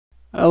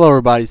Hello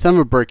everybody, Son of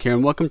a Brick here,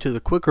 and welcome to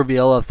the quick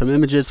reveal of some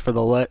images for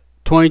the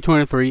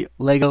 2023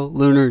 LEGO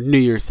Lunar New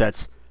Year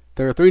sets.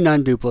 There are 3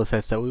 non-duplo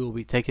sets that we will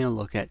be taking a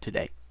look at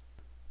today.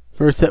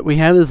 First set we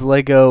have is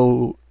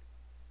LEGO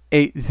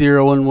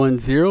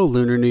 80110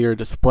 Lunar New Year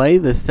display.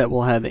 This set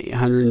will have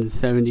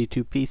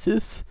 872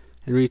 pieces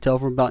and retail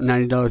for about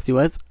 $90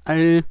 US.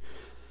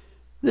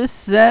 This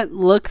set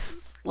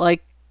looks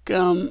like, they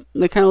kind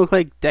of look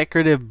like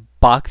decorative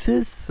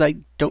boxes. I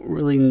don't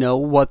really know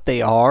what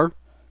they are.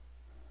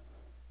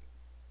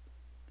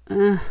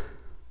 They're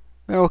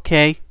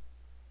okay.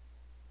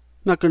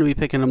 Not going to be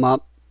picking them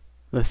up.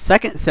 The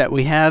second set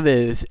we have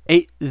is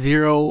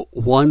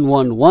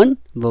 80111,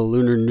 the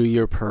Lunar New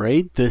Year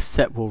Parade. This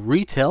set will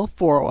retail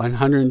for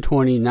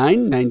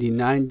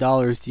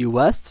 $129.99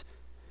 US.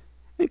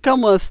 It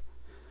comes with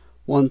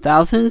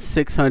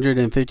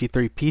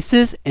 1,653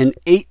 pieces and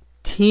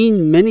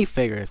 18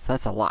 minifigures.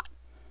 That's a lot.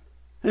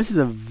 This is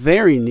a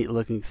very neat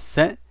looking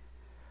set.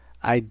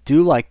 I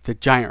do like the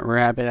giant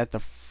rabbit at the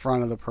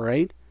front of the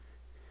parade.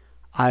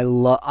 I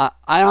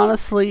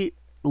honestly,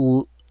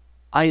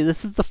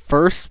 this is the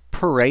first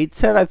parade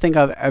set I think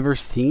I've ever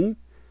seen.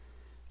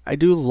 I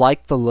do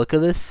like the look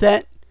of this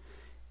set.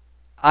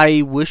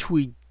 I wish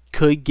we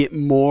could get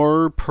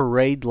more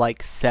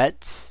parade-like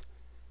sets.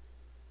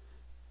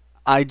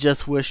 I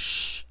just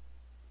wish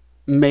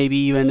maybe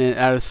even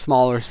at a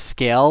smaller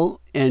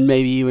scale and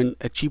maybe even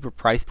a cheaper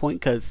price point,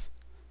 because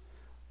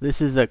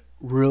this is a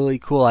really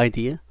cool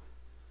idea.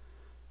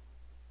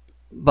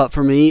 But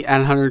for me,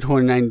 at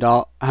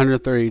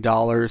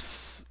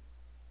 $130,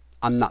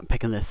 I'm not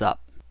picking this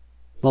up.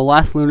 The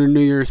last Lunar New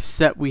Year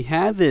set we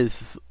have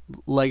is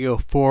LEGO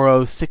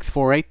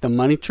 40648, the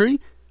Money Tree.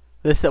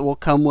 This set will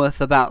come with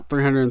about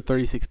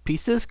 336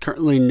 pieces.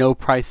 Currently no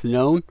price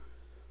known,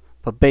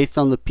 but based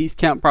on the piece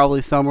count,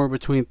 probably somewhere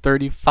between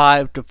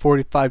 $35 to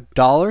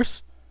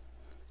 $45.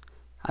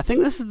 I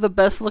think this is the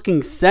best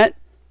looking set.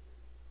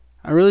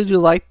 I really do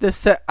like this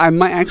set. I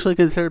might actually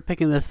consider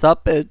picking this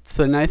up. It's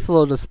a nice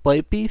little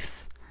display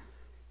piece.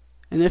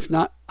 And if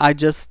not, I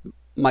just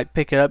might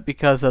pick it up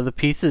because of the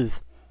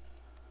pieces.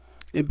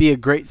 It'd be a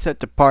great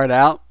set to part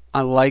out. I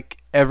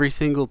like every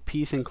single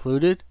piece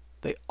included.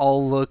 They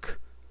all look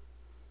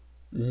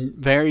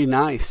very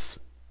nice.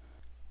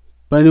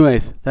 But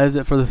anyways, that is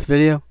it for this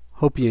video.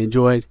 Hope you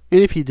enjoyed. And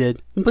if you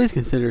did, then please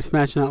consider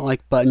smashing that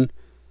like button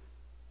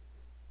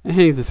and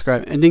hitting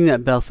subscribe and ding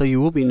that bell so you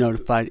will be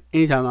notified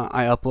anytime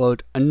I upload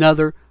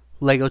another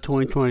LEGO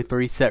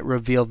 2023 set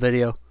reveal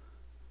video.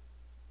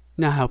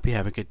 Now I hope you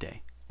have a good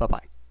day. Bye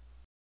bye.